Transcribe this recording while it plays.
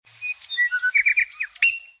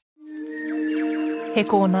He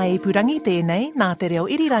kōna ipurangi tēnei nā te reo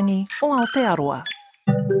irirangi o Aotearoa.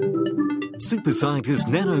 Super scientist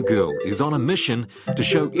Nano Girl is on a mission to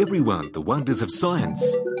show everyone the wonders of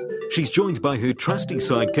science. She's joined by her trusty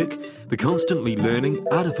sidekick, the constantly learning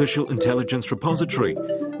Artificial Intelligence Repository.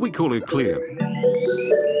 We call her Claire.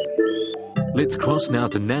 Let's cross now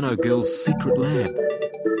to Nano Girl's secret lab.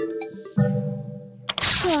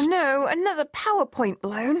 Oh no, another PowerPoint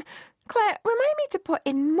blown. Claire, remind me to put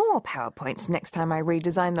in more PowerPoints next time I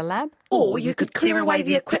redesign the lab. Or you could clear away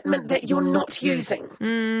the equipment that you're not using.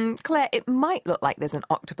 Claire, it might look like there's an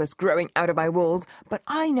octopus growing out of my walls, but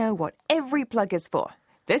I know what every plug is for.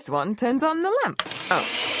 This one turns on the lamp. Oh,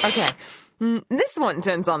 okay. This one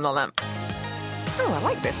turns on the lamp. Oh, I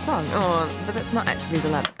like this song. Oh, but that's not actually the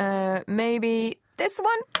lamp. Maybe this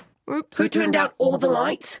one? Oops. Who turned out all the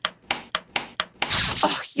lights?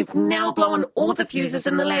 Oh, you've now blown all the fuses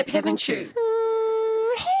in the lab, haven't you?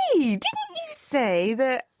 Hey, didn't you say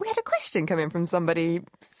that we had a question coming from somebody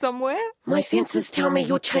somewhere? My senses tell me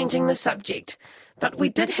you're changing the subject, but we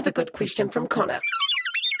did have a good question from Connor.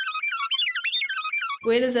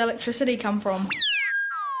 Where does electricity come from?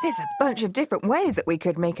 There's a bunch of different ways that we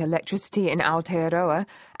could make electricity in Aotearoa,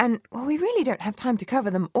 and, well, we really don't have time to cover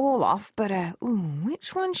them all off, but,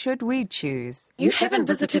 which one should we choose? You haven't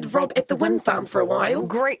visited Rob at the wind farm for a while.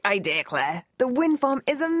 Great idea, Claire. The wind farm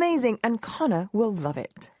is amazing, and Connor will love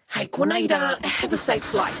it. Hey, Cornada, have a safe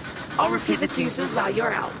flight. I'll repair the fuses while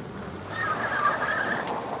you're out.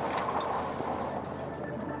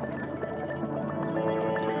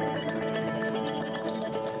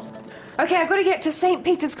 Okay, I've got to get to St.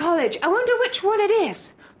 Peter's College. I wonder which one it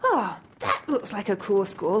is. Oh, that looks like a cool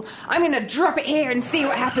school. I'm going to drop it here and see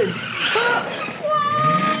what happens. Whoa!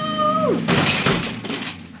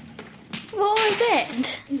 What was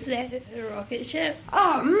it? Is that a rocket ship?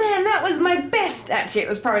 Oh, man, that was my best. Actually, it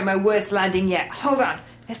was probably my worst landing yet. Hold on.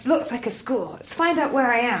 This looks like a school. Let's find out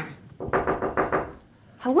where I am.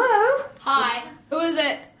 Hello? Hi, who is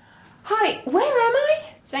it? Hi, where am I?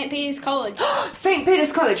 St. Peter's College. St.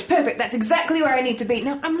 Peter's College, perfect. That's exactly where I need to be.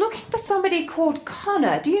 Now, I'm looking for somebody called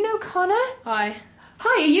Connor. Do you know Connor? Hi.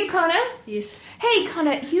 Hi, are you Connor? Yes. Hey,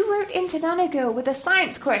 Connor, you wrote into Nano Girl with a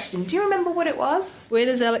science question. Do you remember what it was? Where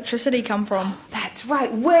does electricity come from? That's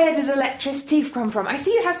right. Where does electricity come from? I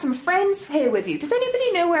see you have some friends here with you. Does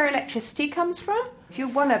anybody know where electricity comes from? If you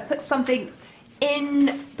want to put something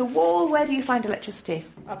in the wall, where do you find electricity?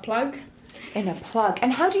 A plug? In a plug.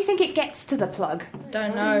 And how do you think it gets to the plug?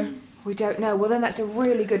 Don't know. We don't know. Well, then that's a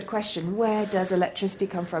really good question. Where does electricity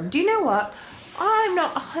come from? Do you know what? I'm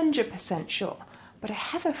not 100% sure, but I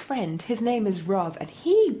have a friend. His name is Rob, and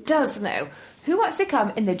he does know. Who wants to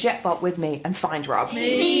come in the jet vault with me and find Rob?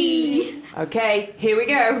 Me! Okay, here we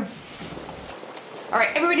go. All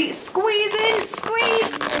right, everybody, squeeze in,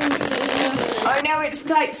 squeeze. Oh, no, it's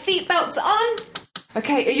tight. Seatbelts on.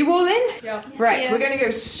 Okay, are you all in? Yeah. Right, Yeah. we're going to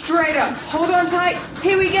go straight up. Hold on tight.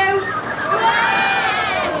 Here we go. Whoa!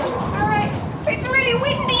 All right, it's really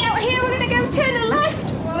windy out here. We're going to go turn a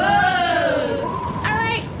left. Whoa! All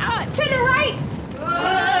right, turn a right.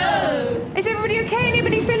 Whoa! Is everybody okay?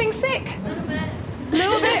 Anybody feeling sick? A little bit. A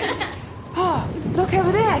little bit. Oh, look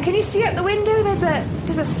over there. Can you see out the window? There's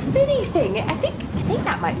a spinny thing. I think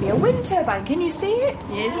that might be a wind turbine. Can you see it?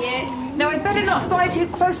 Yes. Yeah. Now, I'd better not fly too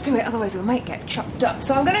close to it, otherwise we might get chopped up.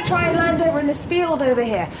 So I'm going to try and land over in this field over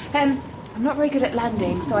here. I'm not very good at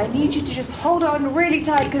landing, so I need you to just hold on really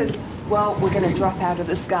tight because, well, we're going to drop out of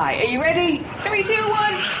the sky. Are you ready? 3, 2,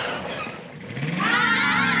 1.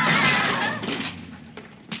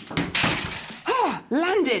 Oh,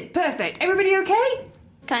 landed. Perfect. Everybody okay?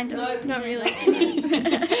 Kind of. Nope. Not really.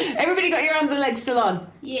 Everybody got your arms and legs still on?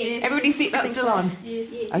 Yes. Everybody's seatbelts still on? Yes.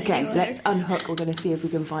 Okay, so let's unhook. We're going to see if we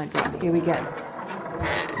can find one. Here we go.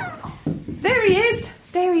 There he is.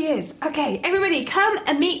 There he is. Okay, everybody come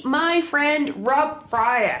and meet my friend Rob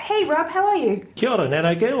Fryer. Hey, Rob, how are you? Kia ora,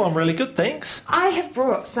 Nano Girl. I'm really good, thanks. I have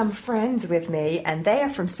brought some friends with me, and they are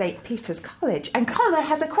from St. Peter's College. And Connor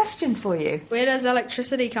has a question for you. Where does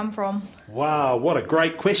electricity come from? Wow, what a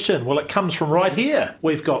great question. Well, it comes from right here.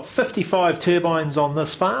 We've got 55 turbines on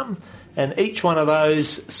this farm, and each one of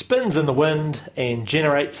those spins in the wind and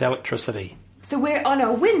generates electricity. So we're on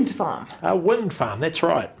a wind farm. A wind farm, that's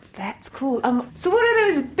right. That's cool. So what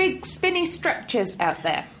are those big spinny structures out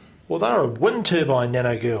there? Well, they're a wind turbine,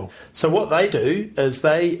 Nano Girl. So what they do is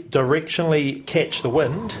they directionally catch the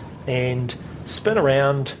wind and spin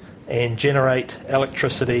around and generate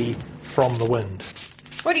electricity from the wind.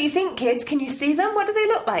 What do you think, kids? Can you see them? What do they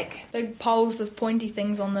look like? Big poles with pointy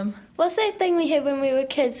things on them. What's that thing we had when we were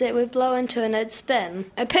kids that would blow into and it'd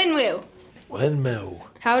spin? A pinwheel. Windmill.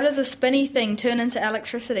 How does a spinny thing turn into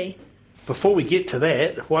electricity? before we get to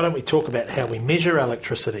that, why don't we talk about how we measure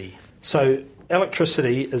electricity? So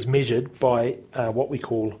electricity is measured by what we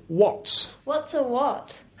call watts. What's a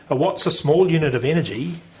watt? A watt's a small unit of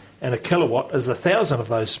energy, and a kilowatt is 1,000 of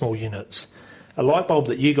those small units. A light bulb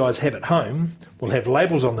that you guys have at home will have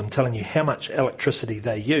labels on them telling you how much electricity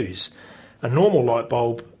they use. A normal light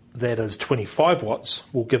bulb that is 25 watts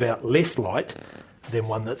will give out less light than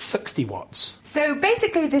one that's 60 watts. So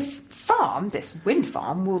basically this farm, this wind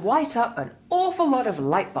farm, will light up an awful lot of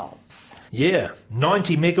light bulbs. Yeah,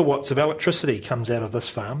 90 megawatts of electricity comes out of this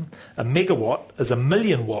farm. A megawatt is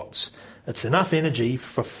 1,000,000 watts. It's enough energy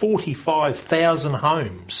for 45,000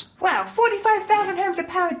 homes. Wow, 45,000 homes are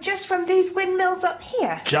powered just from these windmills up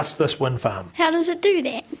here. Just this wind farm. How does it do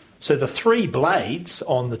that? So the 3 blades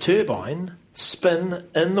on the turbine spin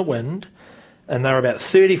in the wind, and they're about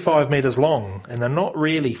 35 metres long, and they're not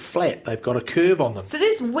really flat. They've got a curve on them. So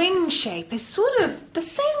this wing shape is sort of the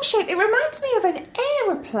same shape. It reminds me of an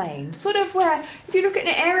aeroplane, sort of where if you look at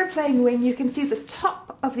an aeroplane wing, you can see the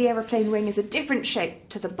top of the aeroplane wing is a different shape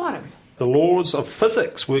to the bottom. The laws of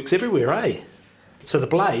physics works everywhere, eh? So the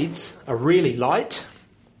blades are really light,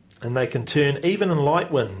 and they can turn even in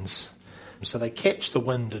light winds. So they catch the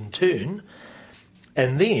wind and turn,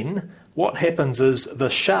 and then what happens is the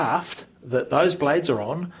shaft that those blades are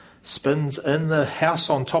on spins in the house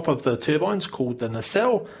on top of the turbines called the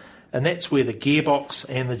nacelle, and that's where the gearbox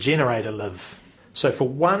and the generator live. So for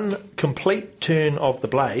one complete turn of the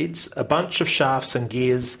blades, a bunch of shafts and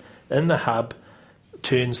gears in the hub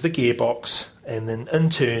turns the gearbox, and then in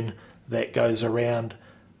turn that goes around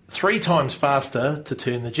 3 times faster to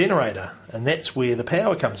turn the generator, and that's where the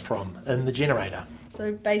power comes from, in the generator.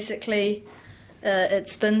 So basically, it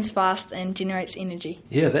spins fast and generates energy.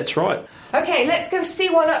 Yeah, that's right. Okay, let's go see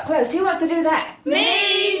one up close. Who wants to do that?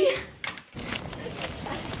 Me!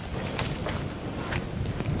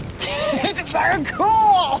 It's so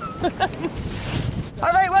cool! All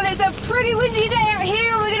right, well, it's a pretty windy day out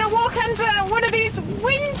here. We're going to walk under one of these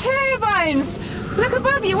wind turbines. Look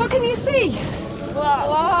above you. What can you see?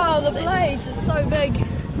 Wow, the blades are so big.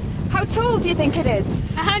 How tall do you think it is?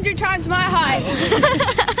 100 times my height.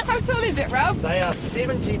 How tall is it, Rob? They are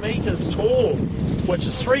 70 metres tall, which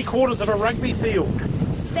is 3/4 of a rugby field.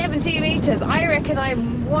 70 metres. I reckon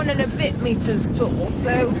I'm 1 and a bit metres tall,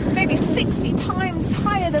 so maybe 60 times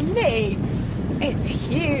higher than me. It's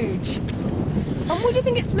huge. And what do you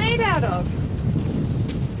think it's made out of?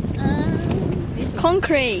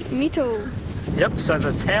 Concrete, metal. Yep, so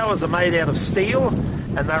the towers are made out of steel,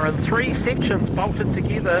 and they're in 3 sections bolted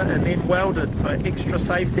together and then welded for extra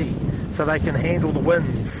safety so they can handle the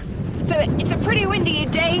winds. So it's a pretty windy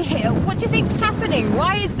day here. What do you think's happening?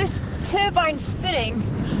 Why is this turbine spinning?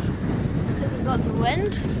 Because there's lots of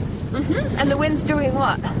wind. And the wind's doing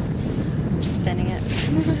what? Spinning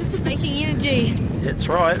it. Making energy. That's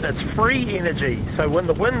right, it's free energy. So when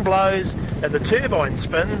the wind blows and the turbine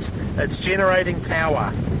spins, it's generating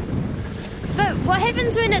power. But what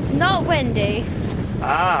happens when it's not windy?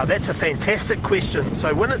 Ah, that's a fantastic question.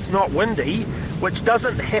 So when it's not windy, which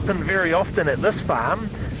doesn't happen very often at this farm,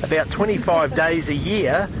 about 25 days a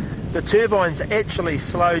year, the turbines actually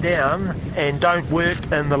slow down and don't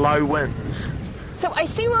work in the low winds. So I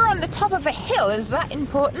see we're on the top of a hill. Is that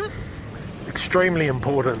important? Extremely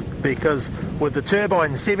important, because with the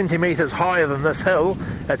turbine 70 metres higher than this hill,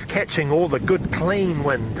 it's catching all the good clean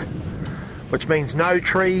wind, which means no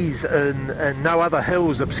trees and no other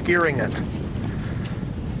hills obscuring it.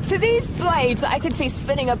 So these blades that I can see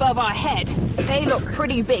spinning above our head, they look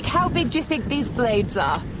pretty big. How big do you think these blades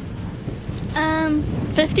are?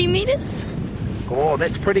 50 metres? Oh,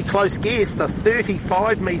 that's pretty close guess. They're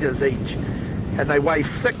 35 metres each, and they weigh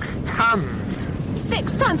 6 tonnes.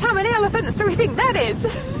 6 tons. How many elephants do we think that is?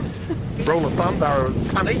 Rule of thumb, they're a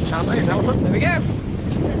tonne each, aren't they, an elephant? There we go.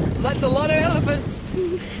 That's a lot of elephants.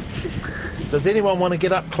 Does anyone want to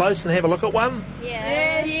get up close and have a look at one?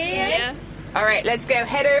 Yes. All right, let's go.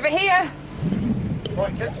 Head over here.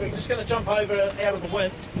 Right, kids, we're just going to jump over out of the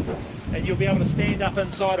wind, and you'll be able to stand up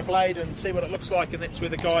inside a blade and see what it looks like, and that's where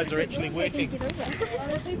the guys are actually working. Are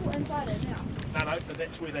there people inside it now? No, but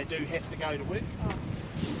that's where they do have to go to work.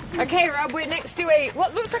 Okay, Rob, we're next to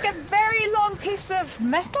what looks like a very long piece of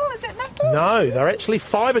metal. Is it metal? No, they're actually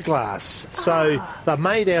fiberglass. So they're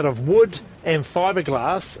made out of wood and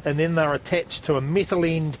fiberglass, and then they're attached to a metal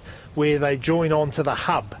end where they join onto the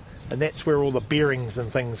hub, and that's where all the bearings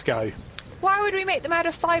and things go. Why would we make them out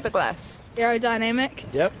of fiberglass? Aerodynamic.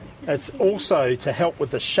 Yep. It's also to help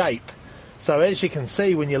with the shape. So as you can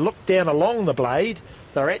see, when you look down along the blade,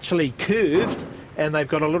 they're actually curved, and they've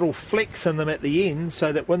got a little flex in them at the end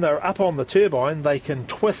so that when they're up on the turbine, they can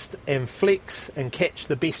twist and flex and catch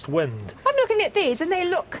the best wind. I'm looking at these and they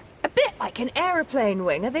look a bit like an aeroplane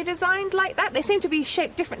wing. Are they designed like that? They seem to be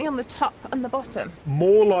shaped differently on the top and the bottom.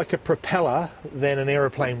 More like a propeller than an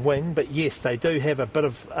aeroplane wing, but yes, they do have a bit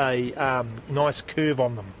of a nice curve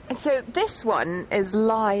on them. And so this one is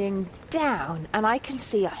lying down and I can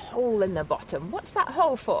see a hole in the bottom. What's that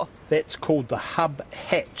hole for? That's called the hub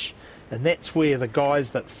hatch, and that's where the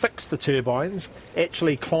guys that fix the turbines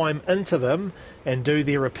actually climb into them and do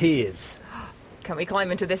their repairs. Can we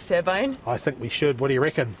climb into this turbine? I think we should. What do you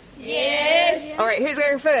reckon? Yes. All right, who's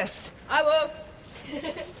going first? I will.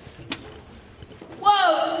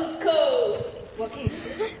 Whoa, this is cool. What can you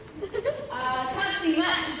see? Can't see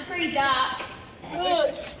much. It's pretty dark. Oh,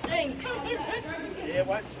 it stinks. Yeah, it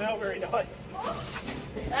won't smell very nice.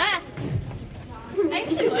 Ah. I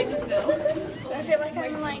actually like the smell. I feel like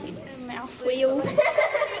I'm like a mouse wheel.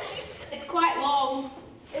 It's quite long.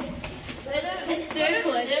 It's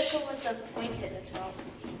circle with a point at the top.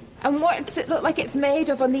 And what does it look like it's made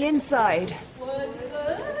of on the inside?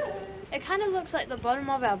 It kind of looks like the bottom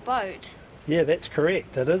of our boat. Yeah, that's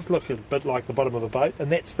correct. It is looking a bit like the bottom of a boat,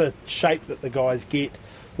 and that's the shape that the guys get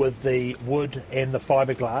with the wood and the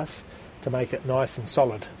fiberglass to make it nice and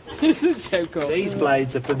solid. This is so cool. These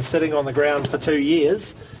blades have been sitting on the ground for 2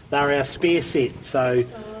 years. They're our spare set, so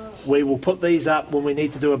we will put these up when we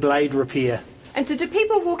need to do a blade repair. And so do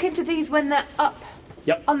people walk into these when they're up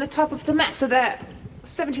Yep. on the top of the mat, so they're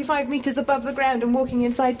 75 metres above the ground and walking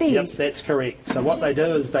inside these? Yep, that's correct. So what they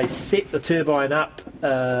do is they set the turbine up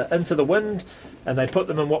into the wind, and they put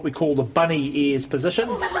them in what we call the bunny ears position.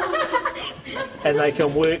 And they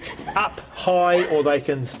can work up high or they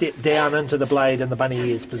can step down into the blade in the bunny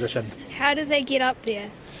ears position. How do they get up there?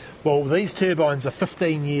 Well, these turbines are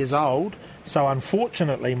 15 years old, so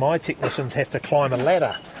unfortunately my technicians have to climb a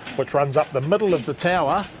ladder which runs up the middle of the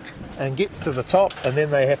tower and gets to the top, and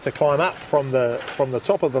then they have to climb up from the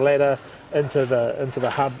top of the ladder into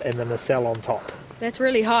the hub and the nacelle on top. That's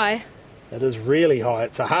really high. It is really high.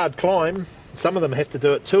 It's a hard climb. Some of them have to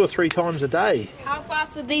do it 2 or 3 times a day. How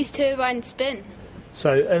fast would these turbines spin?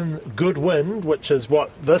 So in good wind, which is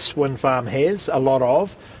what this wind farm has a lot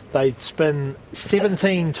of, they spin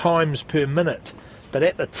 17 times per minute. But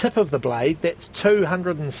at the tip of the blade, that's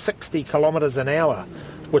 260 kilometres an hour,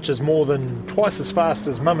 which is more than twice as fast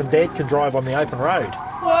as Mum and Dad can drive on the open road.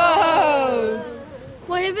 Whoa!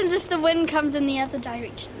 What happens if the wind comes in the other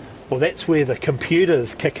direction? Well, that's where the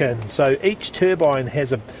computers kick in. So each turbine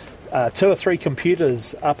has 2 or 3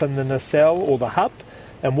 computers up in the nacelle or the hub,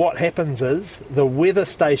 and what happens is the weather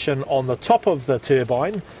station on the top of the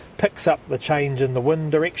turbine picks up the change in the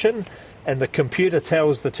wind direction, and the computer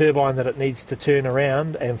tells the turbine that it needs to turn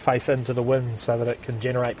around and face into the wind so that it can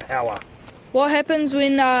generate power. What happens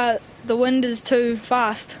when the wind is too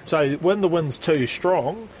fast? So when the wind's too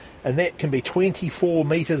strong, and that can be 24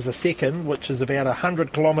 metres a second, which is about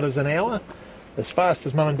 100 kilometres an hour, as fast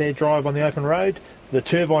as Mum and Dad drive on the open road, the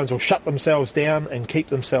turbines will shut themselves down and keep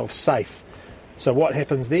themselves safe. So what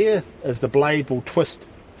happens there is the blade will twist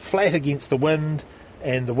flat against the wind,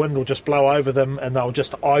 and the wind will just blow over them and they'll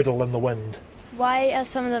just idle in the wind. Why are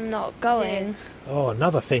some of them not going? Oh,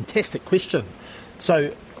 another fantastic question.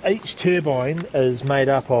 So each turbine is made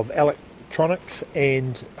up of electronics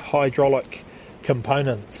and hydraulic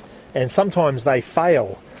components, and sometimes they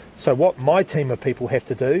fail. So what my team of people have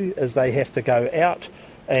to do is they have to go out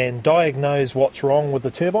and diagnose what's wrong with the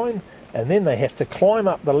turbine, and then they have to climb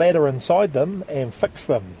up the ladder inside them and fix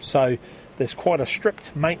them. So there's quite a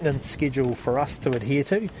strict maintenance schedule for us to adhere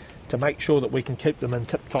to make sure that we can keep them in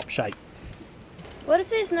tip-top shape. What if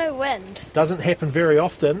there's no wind? Doesn't happen very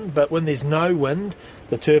often, but when there's no wind,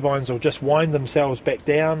 the turbines will just wind themselves back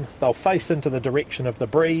down, they'll face into the direction of the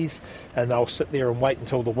breeze, and they'll sit there and wait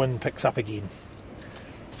until the wind picks up again.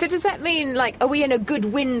 So does that mean, like, are we in a good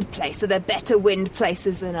wind place? Are there better wind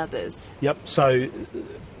places than others? Yep, so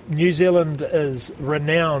New Zealand is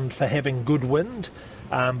renowned for having good wind,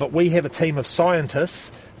 but we have a team of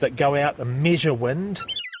scientists that go out and measure wind.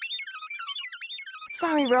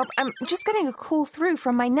 Sorry, Rob, I'm just getting a call through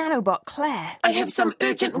from my nanobot, Claire. I have some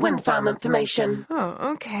urgent wind farm information.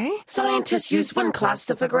 Oh, okay. Scientists use wind class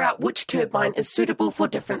to figure out which turbine is suitable for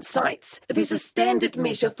different sites. There's a standard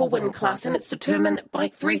measure for wind class, and it's determined by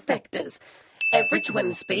 3 factors: average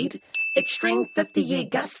wind speed, extreme 50-year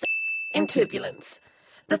gust, and turbulence.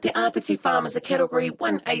 The Te Āpiti farm is a Category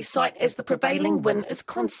 1A site as the prevailing wind is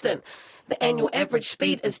constant. The annual average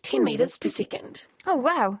speed is 10 metres per second. Oh,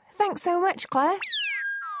 wow. Thanks so much, Claire.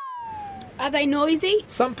 Are they noisy?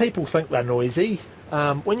 Some people think they're noisy.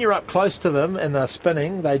 When you're up close to them and they're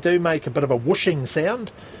spinning, they do make a bit of a whooshing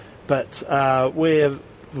sound, but where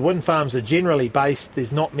the wind farms are generally based,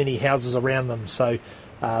 there's not many houses around them, so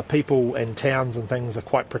people and towns and things are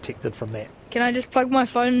quite protected from that. Can I just plug my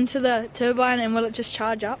phone into the turbine and will it just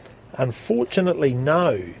charge up? Unfortunately,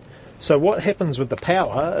 no. So what happens with the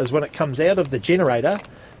power is when it comes out of the generator,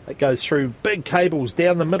 it goes through big cables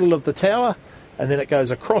down the middle of the tower, and then it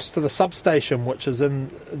goes across to the substation, which is in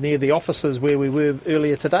near the offices where we were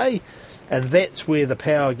earlier today, and that's where the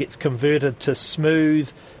power gets converted to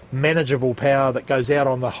smooth, manageable power that goes out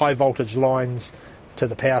on the high voltage lines to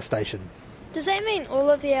the power station. Does that mean all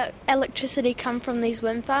of the electricity come from these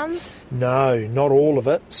wind farms? No, not all of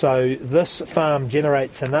it. So this farm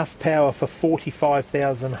generates enough power for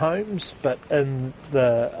 45,000 homes, but in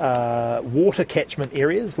the water catchment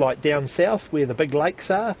areas, like down south where the big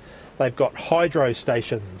lakes are, they've got hydro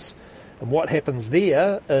stations. And what happens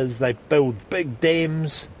there is they build big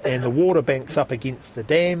dams and the water banks up against the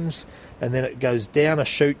dams, and then it goes down a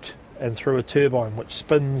chute and through a turbine which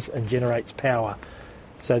spins and generates power.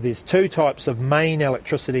 So there's two types of main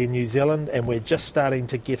electricity in New Zealand, and we're just starting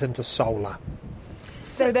to get into solar.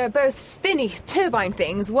 So they're both spinny turbine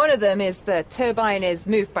things. One of them is the turbine is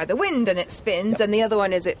moved by the wind and it spins, and the other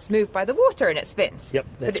one is it's moved by the water and it spins. Yep,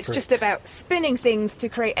 that's But it's correct. just about spinning things to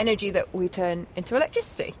create energy that we turn into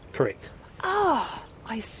electricity. Correct. Oh,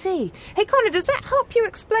 I see. Hey, Connor, does that help you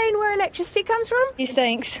explain where electricity comes from? Yes,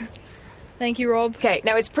 thanks. Thank you, Rob. Okay,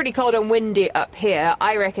 now it's pretty cold and windy up here.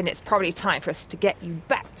 I reckon it's probably time for us to get you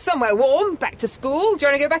back somewhere warm, back to school. Do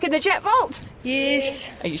you want to go back in the jet vault?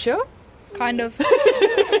 Yes. Are you sure? Kind of.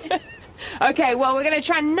 Okay, well, we're going to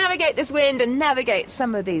try and navigate this wind and navigate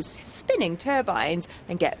some of these spinning turbines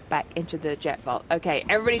and get back into the jet vault. Okay,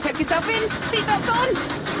 everybody tuck yourself in. Seatbelts on.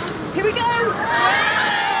 Here we go.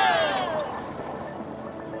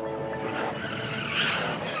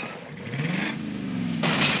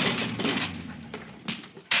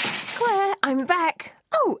 Claire, I'm back.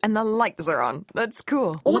 Oh, and the lights are on. That's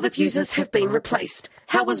cool. All the fuses have been replaced.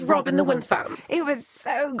 How was Rob in the wind farm? It was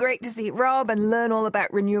so great to see Rob and learn all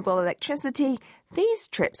about renewable electricity. These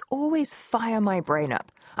trips always fire my brain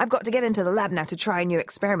up. I've got to get into the lab now to try a new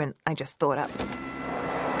experiment I just thought up.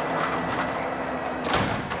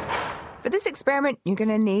 For this experiment, you're going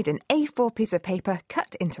to need an A4 piece of paper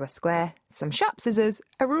cut into a square, some sharp scissors,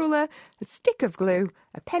 a ruler, a stick of glue,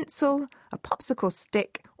 a pencil, a popsicle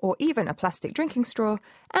stick, or even a plastic drinking straw,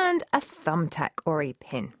 and a thumbtack or a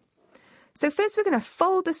pin. So first we're going to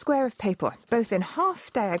fold the square of paper, both in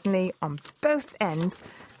half diagonally on both ends,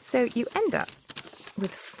 so you end up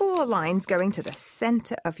with 4 lines going to the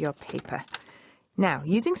centre of your paper. Now,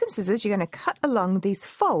 using some scissors, you're going to cut along these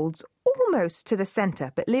folds almost to the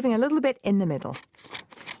centre, but leaving a little bit in the middle.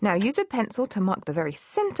 Now, use a pencil to mark the very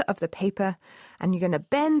centre of the paper, and you're going to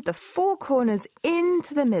bend the 4 corners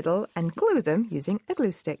into the middle and glue them using a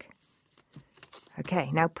glue stick.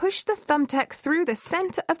 Okay, now push the thumbtack through the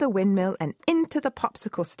centre of the windmill and into the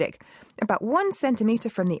popsicle stick, about 1 centimetre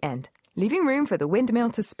from the end, leaving room for the windmill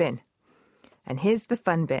to spin. And here's the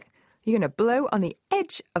fun bit. You're going to blow on the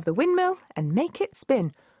edge of the windmill and make it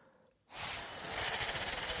spin.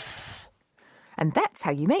 And that's how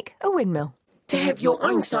you make a windmill. To have your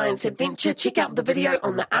own science adventure, check out the video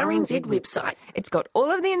on the RNZ website. It's got all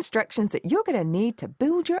of the instructions that you're going to need to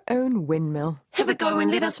build your own windmill. Have a go and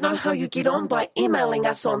let us know how you get on by emailing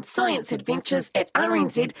us on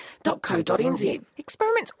scienceadventures@rnz.co.nz.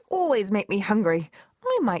 Experiments always make me hungry.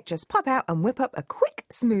 I might just pop out and whip up a quick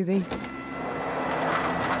smoothie.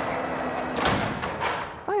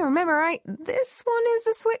 If I remember right, this one is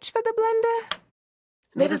the switch for the blender.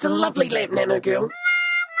 That is a lovely lamp, Nano Girl.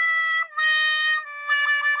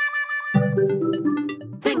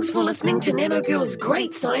 Thanks for listening to Nano Girl's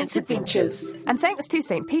Great Science Adventures. And thanks to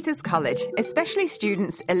St. Peter's College, especially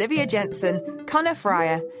students Olivia Jensen, Connor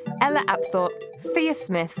Fryer, Ella Apthorpe, Fia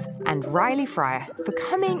Smith and Riley Fryer for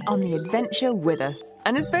coming on the adventure with us.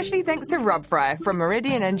 And especially thanks to Rob Fryer from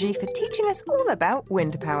Meridian Energy for teaching us all about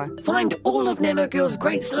wind power. Find all of Nano Girl's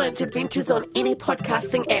Great Science Adventures on any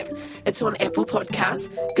podcasting app. It's on Apple Podcasts,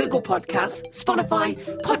 Google Podcasts, Spotify,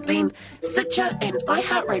 Podbean, Stitcher and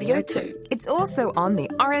iHeartRadio too. It's also on the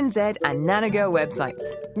RNZ and Nanogirl websites.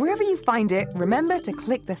 Wherever you find it, remember to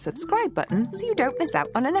click the subscribe button so you don't miss out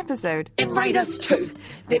on an episode. And rate us too.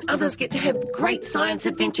 Then others get to have great science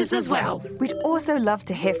adventures as well. We'd also love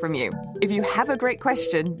to hear from you. If you have a great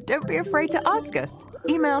question, don't be afraid to ask us.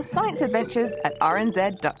 Email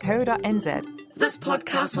scienceadventures@rnz.co.nz. This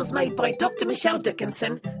podcast was made by Dr. Michelle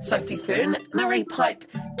Dickinson, Sophie Fern, Marie Pipe,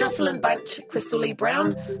 Jocelyn Bunch, Crystal Lee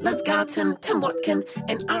Brown, Liz Garton, Tim Watkin,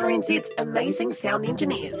 and RNZ's amazing sound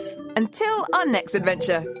engineers. Until our next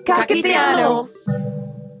adventure. Ka kite anō!